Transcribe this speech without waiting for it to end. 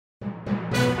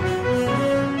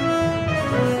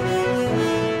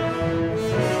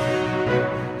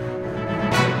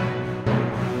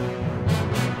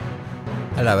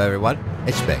Hello everyone,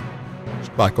 it's me, it's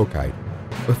Michael Caine,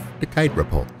 with the CAINE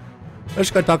Report. I'm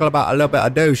just going to talk about a little bit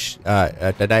of news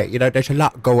today. You know, there's a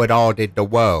lot going on in the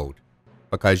world,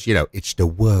 because, you know, it's the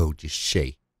world, you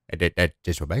see. And that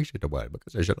just remains in the world,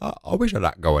 because there's always a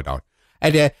lot going on.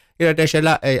 And, you know, there's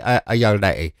a young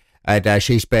lady, and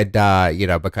she's been, you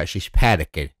know, because she's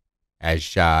panicking,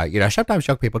 as, you know, sometimes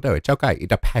young people do. It's okay,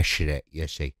 they're passionate, you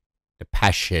see. They're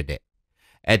passionate.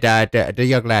 And the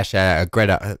young lass,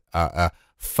 Greta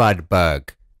Thunberg,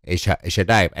 is her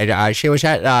name. And she was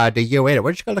at the UN.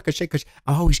 We're just going to look and see, because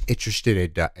I'm always interested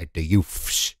in the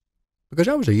youths. Because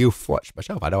I was a youth watch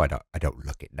myself. I know I don't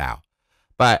look it now.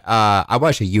 But I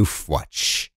was a youth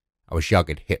watch. I was young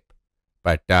and hip.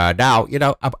 But now, you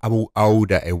know, I'm all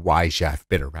older and wiser. I've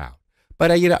been around.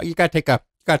 But you know, you gotta take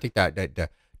the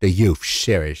youth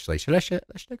seriously. So let's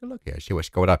take a look here and see what's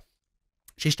going on.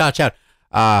 She starts out,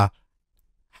 how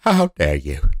dare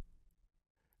you,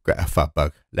 Greta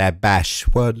Thunberg,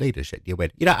 lambast world leaders at the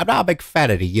UN. You know, I'm not a big fan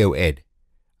of the UN.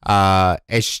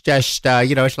 It's just,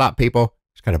 you know, it's a lot of people.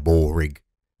 It's kind of boring.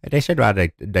 And they sit around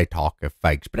and they talk and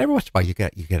things. But every once in a while, you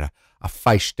get a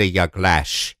feisty young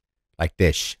lass like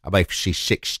this. I mean, she's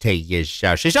 16 years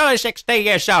old. She's only 16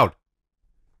 years old.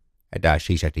 And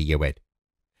she's at the UN.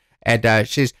 And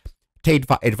she's teen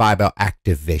environmental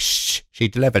activist. She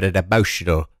delivered an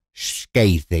emotional,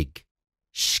 scathing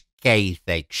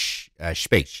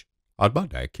speech on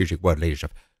Monday, accusing world leaders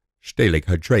of stealing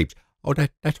her dreams. Oh,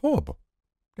 that's horrible.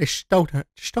 They stole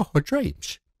her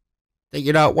dreams.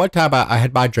 You know, one time I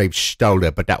had my dreams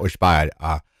stolen, but that was by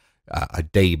a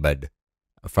demon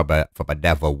from a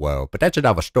netherworld. But that's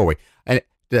another story. And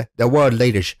the world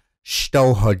leaders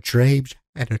stole her dreams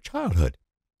and her childhood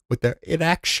with their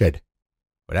inaction.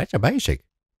 Well, that's amazing.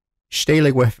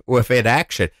 Stealing with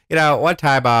inaction. You know, one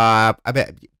time I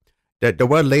mean, the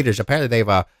world leaders, apparently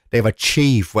they've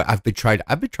achieved what I've been trying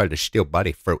to steal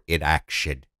money through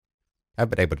inaction. I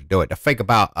haven't been able to do it. The thing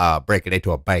about breaking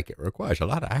into a bank, it requires a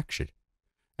lot of action.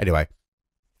 Anyway,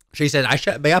 she said, I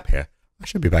shouldn't be up here. I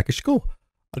should be back at school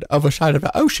on the other side of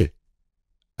the ocean.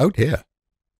 Oh dear.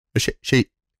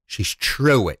 She's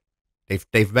truant.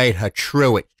 They've made her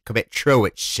truant, commit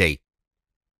truancy.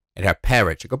 And her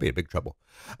parents are going to be in big trouble.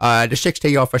 The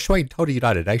 16-year-old from Sweden told the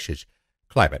United Nations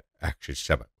Climate Action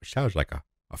Summit, which sounds like a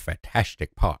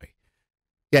fantastic party.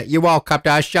 Yeah, you all come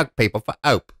to us young people for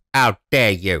hope. How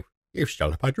dare you? You've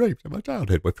stolen my dreams and my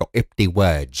childhood with your empty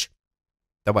words.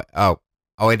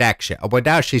 Inaction. Oh, well,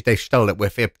 now they stole it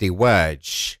with empty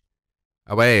words.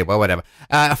 Oh, well, anyway, whatever.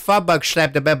 Thunberg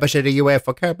slammed the members of the UN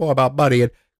for caring more about money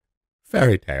and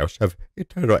fairy tales of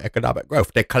internal economic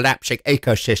growth. The collapsing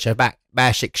ecosystem,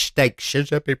 mass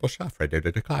extinctions, and people suffering due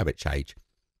to climate change.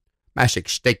 Mass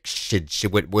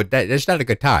extinctions, that's not a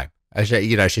good time. I say,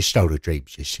 you know, she stole her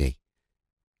dreams, you see.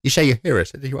 You say you hear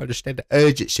us and you understand the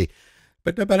urgency.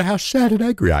 But no matter how sad and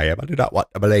angry I am, I do not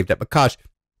want to believe that, because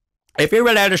if you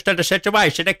really understood the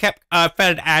situation and kept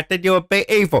fed at, then you would be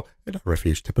evil. And I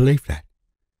refuse to believe that.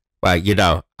 Well, you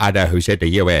know, I know who's in the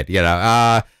UN, you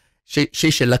know.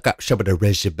 She should look up some of the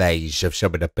resumes of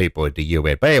some of the people in the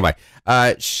UN. But anyway,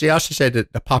 she also said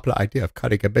that the popular idea of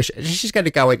cutting emissions, she's going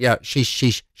to go in, you know,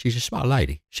 she's a smart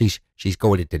lady. She's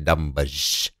going into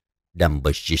numbers,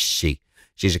 you see.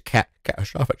 She's a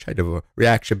catastrophic chain of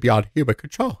reaction beyond human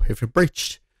control if it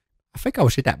breached. I think I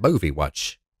was in that movie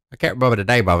once. I can't remember the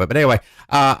name of it. But anyway,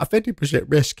 a 50%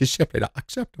 risk is simply not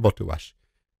acceptable to us.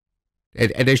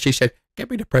 And then she said, get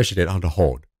me the president on the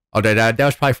horn. Oh, that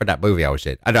was probably from that movie I was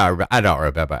in. I don't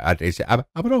remember. I'm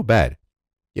an old man,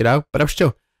 you know, but I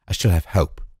still have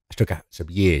hope. I still got some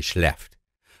years left.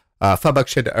 Thunberg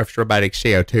said that Earth's remaining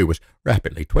CO2 was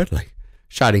rapidly dwindling,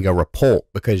 citing a report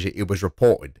because it was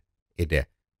reported in there.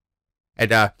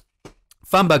 And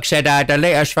Thunberg said the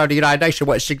leaders from the United Nations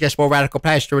would suggest more radical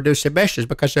plans to reduce emissions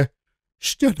because they're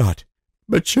still not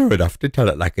mature enough to tell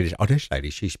it like it is. Oh, this lady,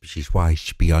 she's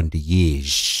wise beyond the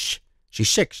years. She's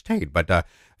 16, but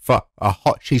for a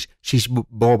she's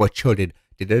more mature than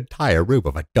the entire room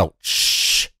of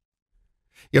adults.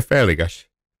 You're failing us,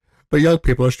 but young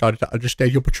people are starting to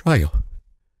understand your betrayal.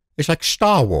 It's like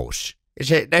Star Wars.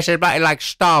 There's something like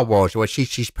Star Wars where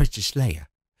she's Princess Leia.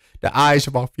 The eyes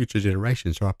of all future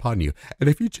generations are upon you, and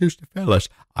if you choose to fail us,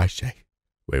 I say,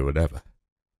 we will never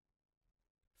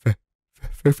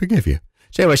forgive you.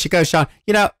 So anyway, she goes on.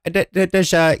 You know,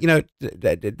 there's a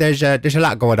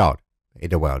lot going on in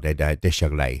the world. And this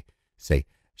young lady, see,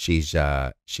 she's.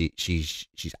 I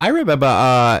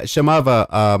remember some other.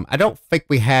 I don't think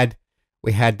we had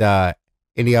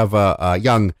any other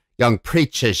young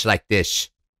preachers like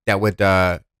this that would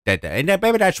and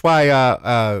maybe that's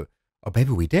why. Or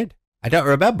maybe we did. I don't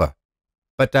remember.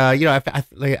 But you know,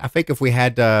 I think if we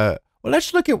had, well,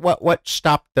 let's look at what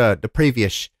stopped the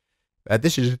previous.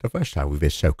 This is the first time we've been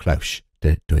so close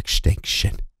to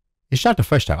extinction. It's not the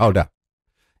first time. Oh no,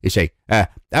 you see, I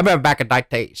remember back in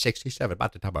 1967,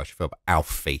 about the time I was filming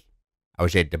Alfie. I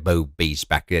was in the movies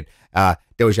back then.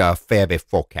 There was a fair bit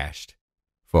forecast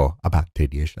for about 10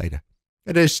 years later.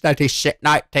 It is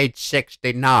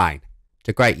 1969. It's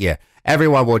a great year.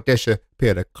 Everyone will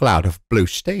disappear in a cloud of blue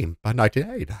steam by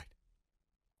 1989.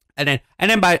 And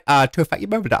then by you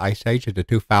remember the Ice Age in the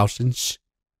 2000s?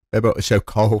 Remember it was so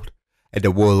cold, and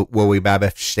the woolly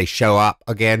mammoths, they show up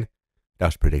again. That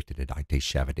was predicted in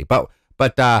 1970. But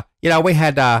you know, we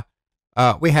had a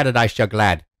nice young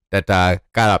lad that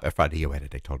got up in front of the UN,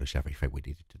 and they told us everything we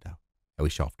needed to know, and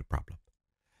we solved the problem.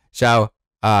 So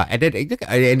and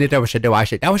then there was a new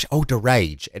Ice Age. That was all the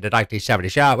rage in the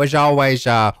 1970s. Yeah, it was always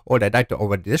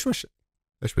this was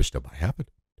still might happen.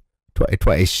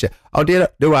 2020. Oh, the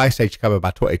new Ice Age coming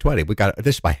by 2020. We got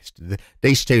this.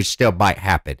 These two still might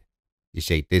happen. You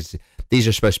see, these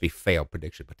are supposed to be failed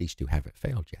predictions, but these two haven't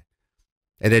failed yet.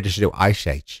 And then there's a new Ice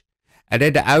Age, and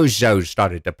then the ozone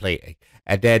started depleting,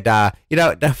 and then you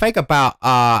know, the thing about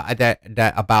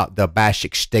about the mass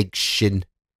extinction,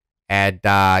 and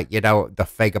you know, the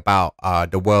thing about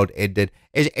the world ended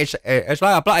it's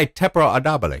like a bloody temporal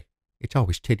anomaly. It's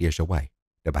always 10 years away,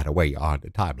 no matter where you are in the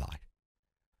timeline.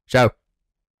 So,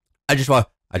 I just want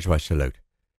to salute.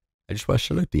 I just want to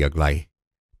salute the young lady.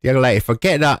 The young lady for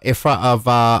getting up in front of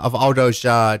all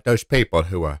those people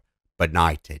who were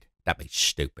benighted. That means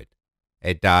stupid.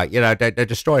 And you know, they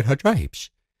destroyed her dreams,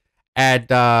 and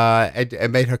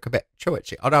made her commit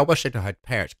truancy. Oh no, I wish it to her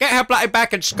parents. Get her bloody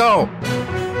back in school.